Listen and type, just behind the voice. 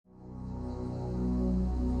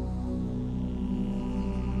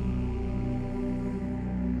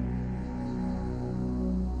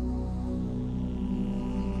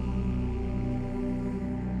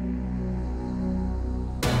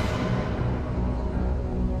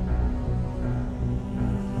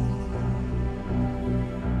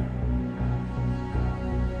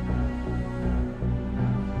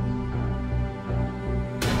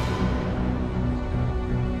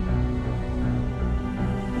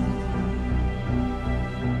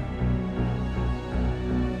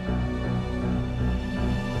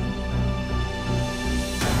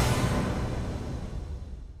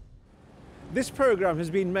This programme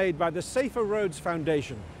has been made by the Safer Roads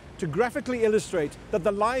Foundation to graphically illustrate that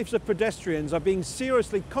the lives of pedestrians are being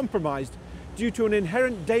seriously compromised due to an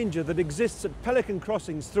inherent danger that exists at Pelican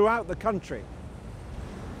crossings throughout the country.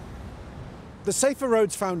 The Safer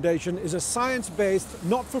Roads Foundation is a science-based,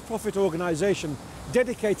 not-for-profit organisation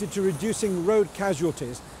dedicated to reducing road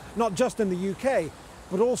casualties, not just in the UK,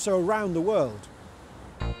 but also around the world.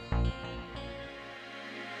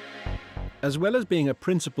 As well as being a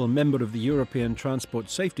principal member of the European Transport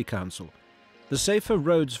Safety Council, the Safer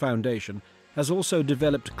Roads Foundation has also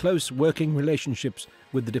developed close working relationships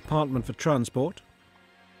with the Department for Transport,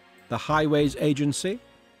 the Highways Agency,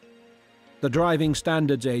 the Driving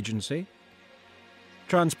Standards Agency,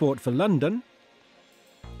 Transport for London,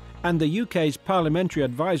 and the UK's Parliamentary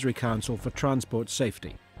Advisory Council for Transport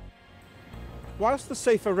Safety. Whilst the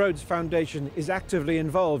Safer Roads Foundation is actively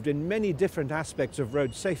involved in many different aspects of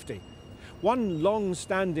road safety, one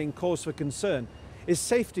long-standing cause for concern is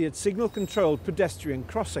safety at signal-controlled pedestrian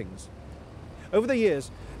crossings. Over the years,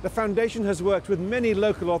 the Foundation has worked with many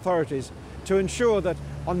local authorities to ensure that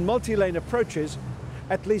on multi-lane approaches,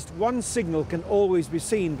 at least one signal can always be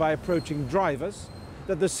seen by approaching drivers,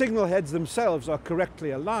 that the signal heads themselves are correctly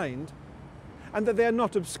aligned, and that they are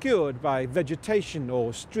not obscured by vegetation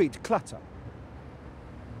or street clutter.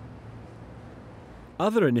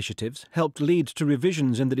 Other initiatives helped lead to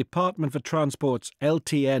revisions in the Department for Transport's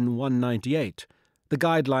LTN 198, the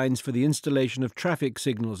guidelines for the installation of traffic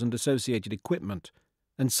signals and associated equipment,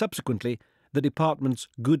 and subsequently the department's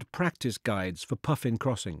good practice guides for puff-in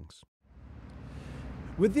crossings.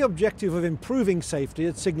 With the objective of improving safety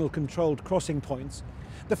at signal-controlled crossing points,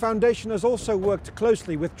 the Foundation has also worked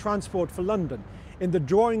closely with Transport for London in the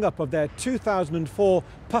drawing up of their 2004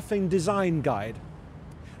 Puffing Design Guide.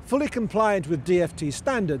 Fully compliant with DFT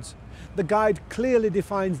standards, the guide clearly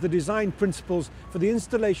defines the design principles for the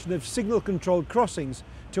installation of signal-controlled crossings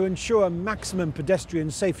to ensure maximum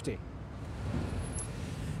pedestrian safety.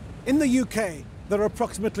 In the UK, there are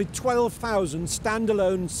approximately 12,000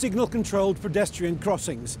 standalone signal-controlled pedestrian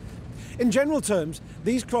crossings. In general terms,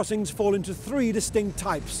 these crossings fall into three distinct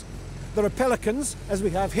types. There are Pelicans, as we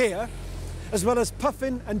have here, as well as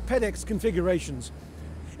puff-in and PEDEX configurations.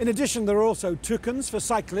 In addition, there are also Toucans for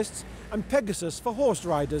cyclists and Pegasus for horse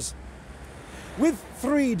riders. With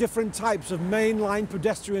three different types of mainline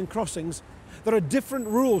pedestrian crossings, there are different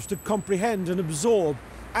rules to comprehend and absorb,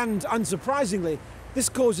 and unsurprisingly, this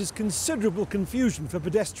causes considerable confusion for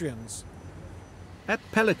pedestrians. At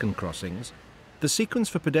Pelican crossings, the sequence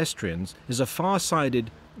for pedestrians is a far-sided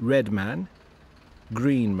red man,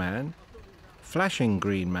 green man, flashing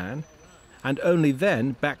green man, and only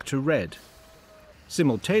then back to red.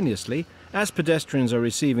 Simultaneously, as pedestrians are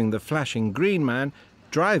receiving the flashing green man,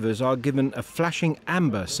 drivers are given a flashing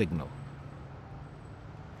amber signal.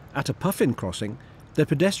 At a puff-in crossing, the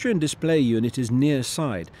pedestrian display unit is near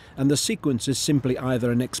side, and the sequence is simply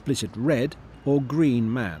either an explicit red or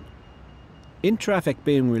green man. In traffic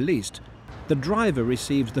being released, the driver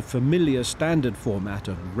receives the familiar standard format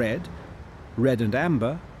of red, red and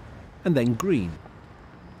amber, and then green.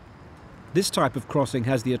 This type of crossing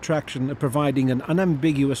has the attraction of providing an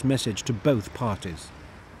unambiguous message to both parties.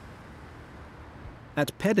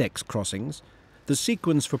 At PEDEX crossings, the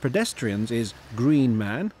sequence for pedestrians is green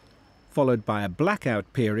man, followed by a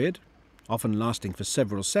blackout period, often lasting for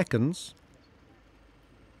several seconds,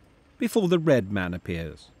 before the red man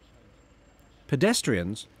appears.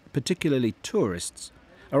 Pedestrians, particularly tourists,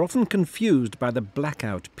 are often confused by the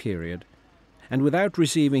blackout period, and without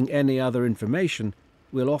receiving any other information,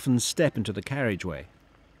 will often step into the carriageway.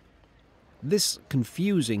 This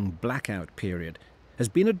confusing blackout period has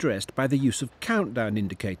been addressed by the use of countdown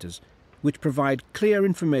indicators, which provide clear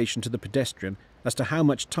information to the pedestrian as to how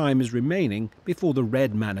much time is remaining before the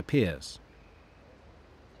red man appears.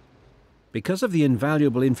 Because of the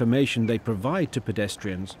invaluable information they provide to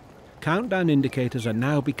pedestrians, countdown indicators are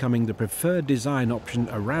now becoming the preferred design option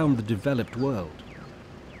around the developed world.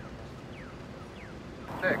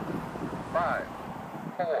 6, 5,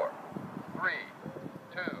 4, 3,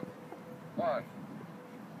 2, 1.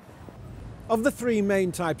 Of the three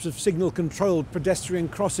main types of signal-controlled pedestrian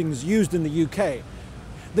crossings used in the UK,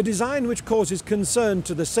 the design which causes concern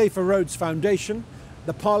to the Safer Roads Foundation,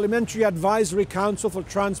 the Parliamentary Advisory Council for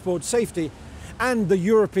Transport Safety, and the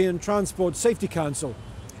European Transport Safety Council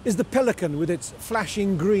is the Pelican with its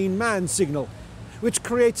flashing green man signal, which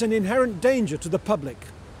creates an inherent danger to the public.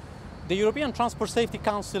 The European Transport Safety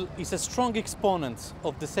Council is a strong exponent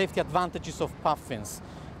of the safety advantages of puff-ins,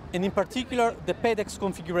 and in particular the PEDEX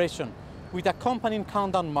configuration with accompanying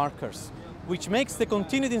countdown markers, which makes the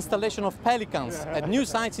continued installation of Pelicans at new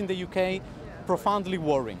sites in the UK profoundly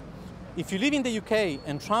worrying. If you live in the UK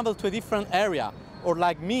and travel to a different area, or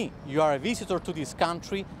like me, you are a visitor to this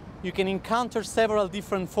country, you can encounter several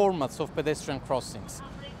different formats of pedestrian crossings.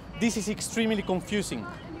 This is extremely confusing,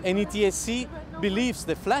 and ETSC believes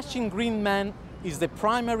the flashing green man is the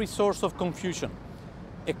primary source of confusion.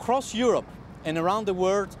 Across Europe and around the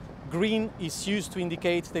world, green is used to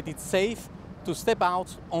indicate that it's safe to step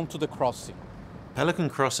out onto the crossing. Pelican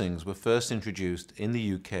crossings were first introduced in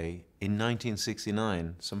the UK in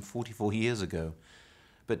 1969, some 44 years ago,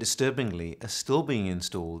 but disturbingly are still being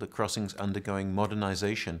installed at crossings undergoing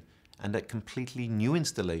modernization and at completely new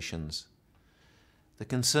installations. The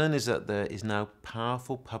concern is that there is now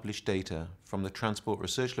powerful published data from the Transport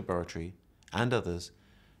Research Laboratory and others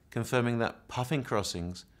confirming that puffin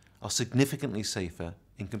crossings are significantly safer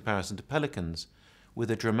in comparison to pelicans,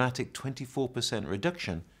 with a dramatic 24%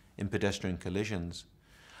 reduction in pedestrian collisions.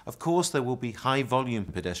 Of course, there will be high-volume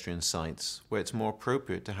pedestrian sites where it's more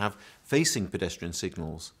appropriate to have facing pedestrian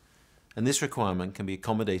signals, and this requirement can be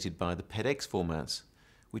accommodated by the PEDX formats,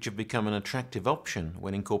 which have become an attractive option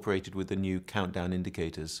when incorporated with the new countdown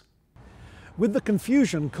indicators. With the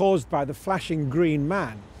confusion caused by the flashing green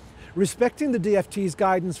man, respecting the DFT's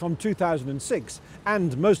guidance from 2006,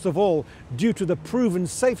 and most of all, due to the proven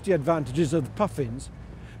safety advantages of the puffins,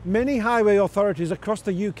 many highway authorities across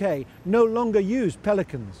the UK no longer use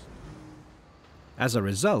Pelicans. As a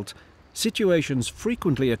result, situations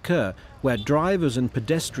frequently occur where drivers and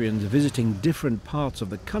pedestrians visiting different parts of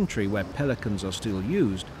the country where Pelicans are still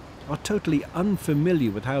used are totally unfamiliar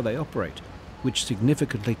with how they operate, which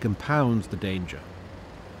significantly compounds the danger.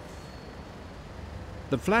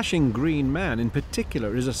 The flashing green man in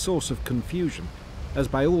particular is a source of confusion, as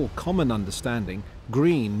by all common understanding,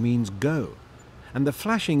 green means go, and the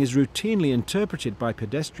flashing is routinely interpreted by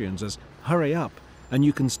pedestrians as hurry up, and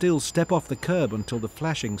you can still step off the curb until the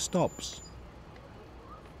flashing stops.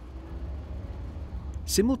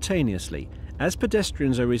 Simultaneously, as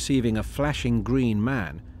pedestrians are receiving a flashing green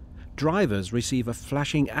man, drivers receive a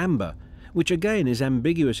flashing amber, which again is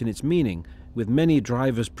ambiguous in its meaning, with many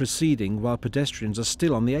drivers proceeding while pedestrians are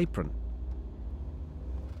still on the apron.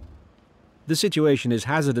 The situation is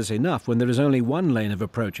hazardous enough when there is only one lane of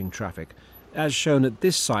approaching traffic, as shown at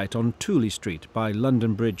this site on Tooley Street by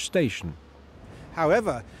London Bridge Station.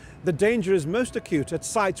 However, the danger is most acute at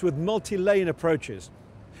sites with multi-lane approaches,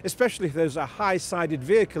 especially if there's a high-sided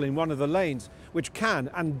vehicle in one of the lanes, which can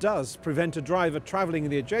and does prevent a driver travelling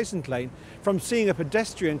in the adjacent lane from seeing a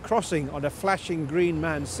pedestrian crossing on a flashing green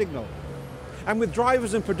man signal. And with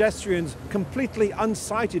drivers and pedestrians completely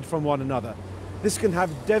unsighted from one another, this can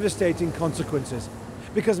have devastating consequences,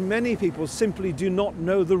 because many people simply do not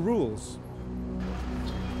know the rules.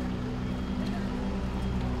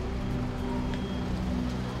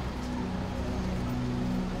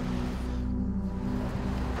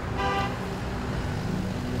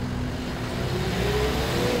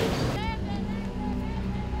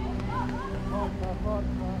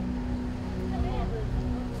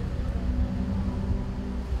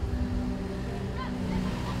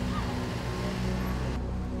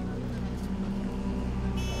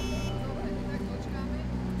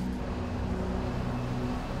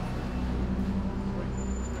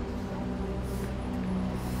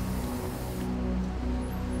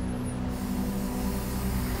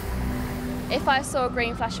 If I saw a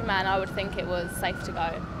green flashing man, I would think it was safe to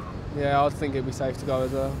go. Yeah, I'd think it'd be safe to go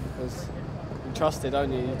as well, because you trust it,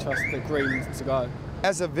 don't you? You trust the green to go.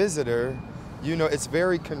 As a visitor, you know, it's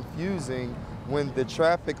very confusing when the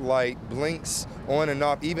traffic light blinks on and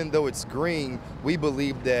off. Even though it's green, we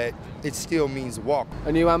believe that it still means walk.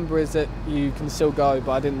 A new amber is that you can still go,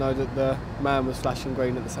 but I didn't know that the man was flashing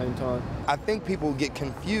green at the same time. I think people get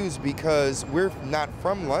confused because we're not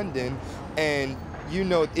from London, and you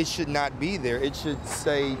know it should not be there. It should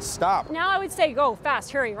say stop. Now I would say go fast,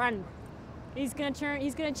 hurry, run. He's gonna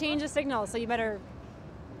change the signal, so you better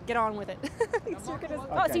get on with it.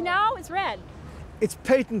 Oh, see, now it's red. It's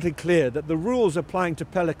patently clear that the rules applying to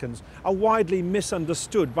Pelicans are widely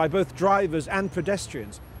misunderstood by both drivers and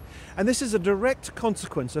pedestrians. And this is a direct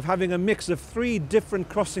consequence of having a mix of 3 different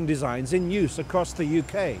crossing designs in use across the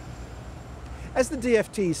UK. As the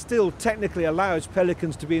DFT still technically allows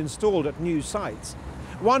Pelicans to be installed at new sites,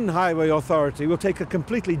 one highway authority will take a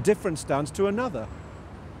completely different stance to another.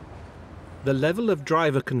 The level of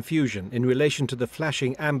driver confusion in relation to the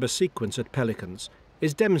flashing amber sequence at Pelicans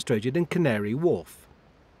is demonstrated in Canary Wharf.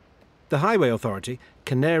 The highway authority,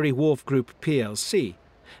 Canary Wharf Group plc,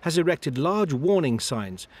 has erected large warning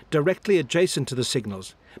signs directly adjacent to the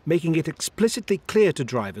signals, making it explicitly clear to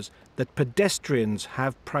drivers that pedestrians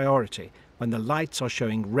have priority when the lights are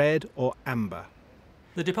showing red or amber.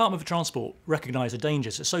 The Department for Transport recognised the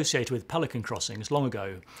dangers associated with Pelican crossings long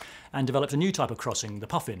ago and developed a new type of crossing, the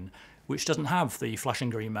Puffin, which doesn't have the flashing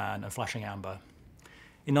green man and flashing amber.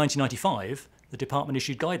 In 1995, the department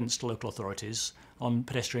issued guidance to local authorities on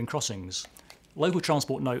pedestrian crossings. Local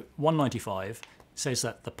Transport Note 195 says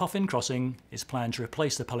that the Puffin crossing is planned to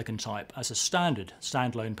replace the Pelican type as a standard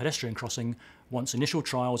standalone pedestrian crossing once initial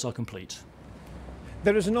trials are complete.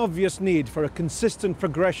 There is an obvious need for a consistent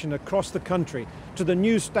progression across the country to the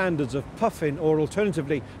new standards of Puffin or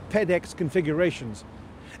alternatively PEDX configurations,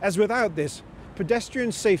 as without this,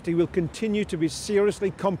 pedestrian safety will continue to be seriously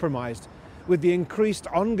compromised with the increased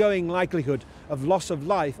ongoing likelihood of loss of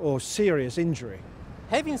life or serious injury.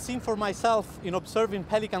 Having seen for myself in observing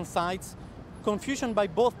Pelican sites, confusion by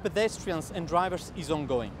both pedestrians and drivers is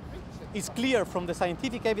ongoing. It's clear from the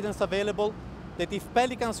scientific evidence available that if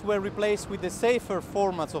Pelicans were replaced with the safer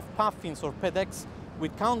formats of Puffins or PEDX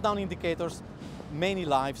with countdown indicators, many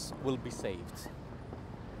lives will be saved.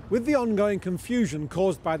 With the ongoing confusion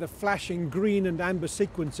caused by the flashing green and amber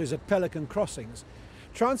sequences at Pelican crossings,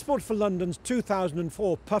 Transport for London's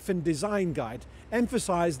 2004 Puffin Design Guide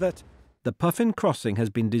emphasised that the Puffin crossing has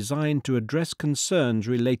been designed to address concerns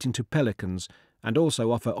relating to pelicans and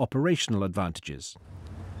also offer operational advantages.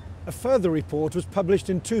 A further report was published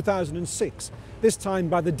in 2006, this time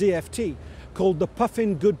by the DFT, called the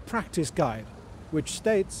Puffin Good Practice Guide, which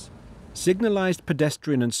states, "Signalised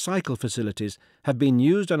pedestrian and cycle facilities have been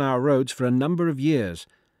used on our roads for a number of years,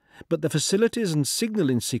 but the facilities and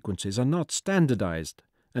signalling sequences are not standardised,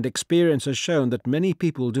 and experience has shown that many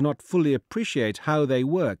people do not fully appreciate how they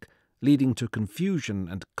work, leading to confusion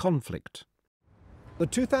and conflict." The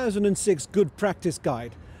 2006 Good Practice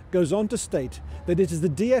Guide goes on to state that it is the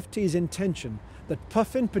DFT's intention that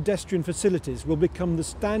Puffin pedestrian facilities will become the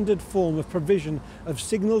standard form of provision of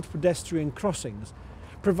signalled pedestrian crossings,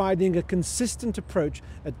 providing a consistent approach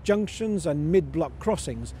at junctions and mid-block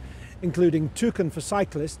crossings, including Toucan for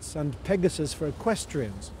cyclists and Pegasus for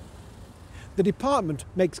equestrians. The department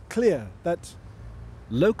makes clear that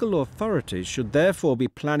local authorities should therefore be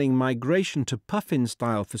planning migration to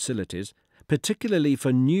Puffin-style facilities, particularly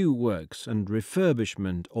for new works and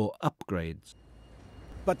refurbishment or upgrades.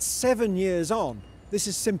 But 7 years on, this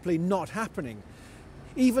is simply not happening.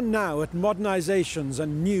 Even now at modernisations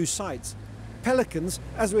and new sites, Pelicans,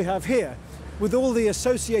 as we have here, with all the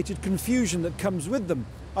associated confusion that comes with them,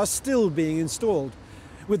 are still being installed,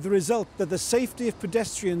 with the result that the safety of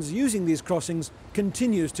pedestrians using these crossings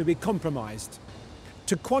continues to be compromised.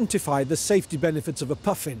 To quantify the safety benefits of a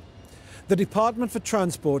Puffin, the Department for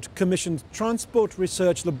Transport commissioned Transport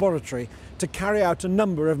Research Laboratory to carry out a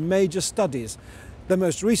number of major studies, the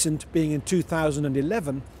most recent being in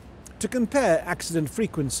 2011, to compare accident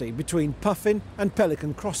frequency between Puffin and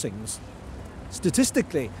Pelican crossings.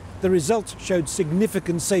 Statistically, the results showed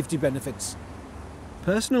significant safety benefits.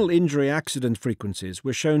 Personal injury accident frequencies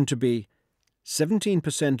were shown to be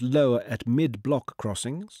 17% lower at mid-block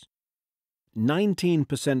crossings,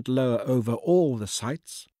 19% lower over all the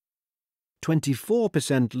sites,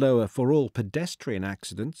 24% lower for all pedestrian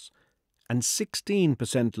accidents, and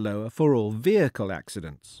 16% lower for all vehicle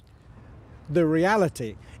accidents. The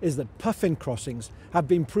reality is that Puffin crossings have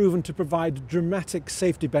been proven to provide dramatic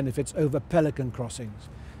safety benefits over Pelican crossings.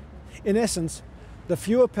 In essence, the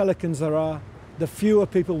fewer Pelicans there are, the fewer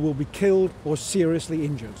people will be killed or seriously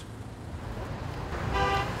injured.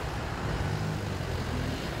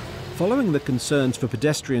 Following the concerns for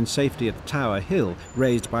pedestrian safety at Tower Hill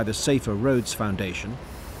raised by the Safer Roads Foundation,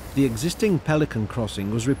 the existing Pelican crossing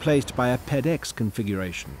was replaced by a PEDX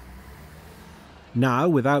configuration. Now,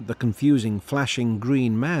 without the confusing flashing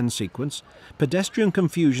green man sequence, pedestrian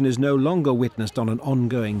confusion is no longer witnessed on an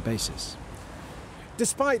ongoing basis.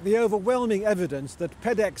 Despite the overwhelming evidence that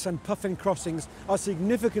PEDX and Puffin crossings are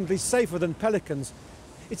significantly safer than Pelicans,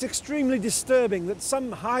 it's extremely disturbing that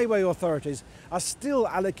some highway authorities are still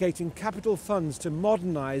allocating capital funds to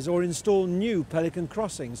modernise or install new Pelican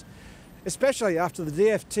crossings, especially after the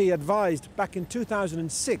DFT advised back in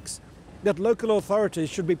 2006 that local authorities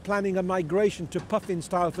should be planning a migration to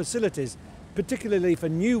Puffin-style facilities, particularly for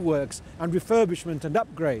new works and refurbishment and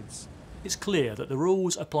upgrades. It's clear that the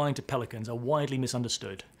rules applying to Pelicans are widely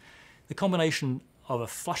misunderstood. The combination of a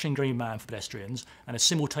flashing green man for pedestrians and a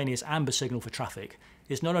simultaneous amber signal for traffic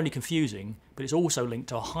is not only confusing, but it's also linked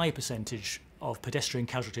to a high percentage of pedestrian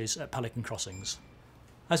casualties at Pelican crossings.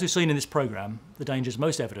 As we've seen in this programme, the danger is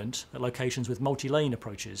most evident at locations with multi-lane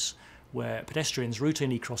approaches, where pedestrians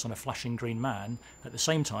routinely cross on a flashing green man at the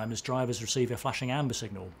same time as drivers receive a flashing amber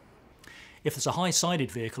signal. If there's a high-sided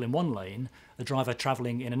vehicle in one lane, the driver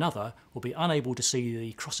travelling in another will be unable to see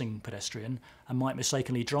the crossing pedestrian and might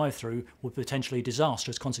mistakenly drive through with potentially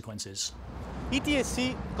disastrous consequences.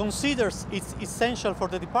 ETSC considers it's essential for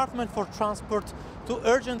the Department for Transport to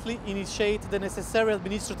urgently initiate the necessary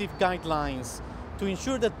administrative guidelines to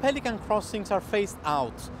ensure that Pelican crossings are phased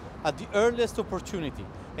out at the earliest opportunity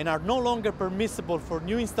and are no longer permissible for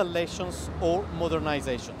new installations or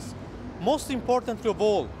modernizations. Most importantly of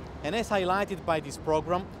all, and as highlighted by this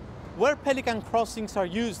program, where Pelican crossings are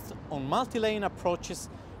used on multi-lane approaches,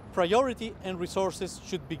 priority and resources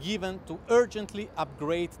should be given to urgently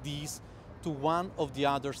upgrade these to one of the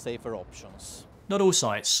other safer options. Not all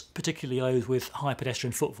sites, particularly those with high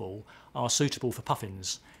pedestrian footfall, are suitable for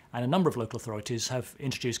puffins, and a number of local authorities have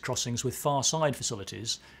introduced crossings with far side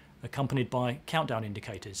facilities accompanied by countdown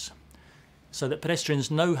indicators, so that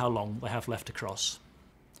pedestrians know how long they have left to cross.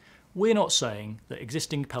 We're not saying that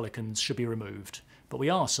existing Pelicans should be removed, but we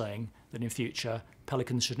are saying that in future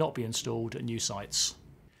Pelicans should not be installed at new sites.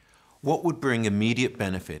 What would bring immediate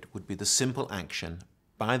benefit would be the simple action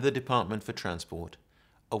by the Department for Transport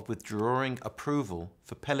of withdrawing approval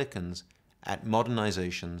for Pelicans at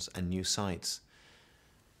modernizations and new sites.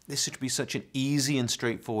 This should be such an easy and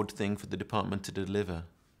straightforward thing for the department to deliver,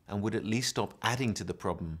 and would at least stop adding to the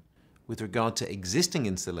problem. With regard to existing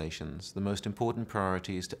installations, the most important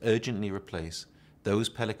priority is to urgently replace those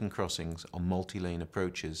Pelican crossings on multi-lane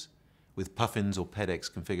approaches with puffins or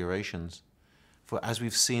PEDX configurations. For as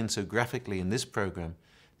we've seen so graphically in this program,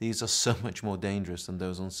 these are so much more dangerous than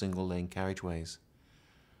those on single-lane carriageways.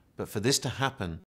 But for this to happen,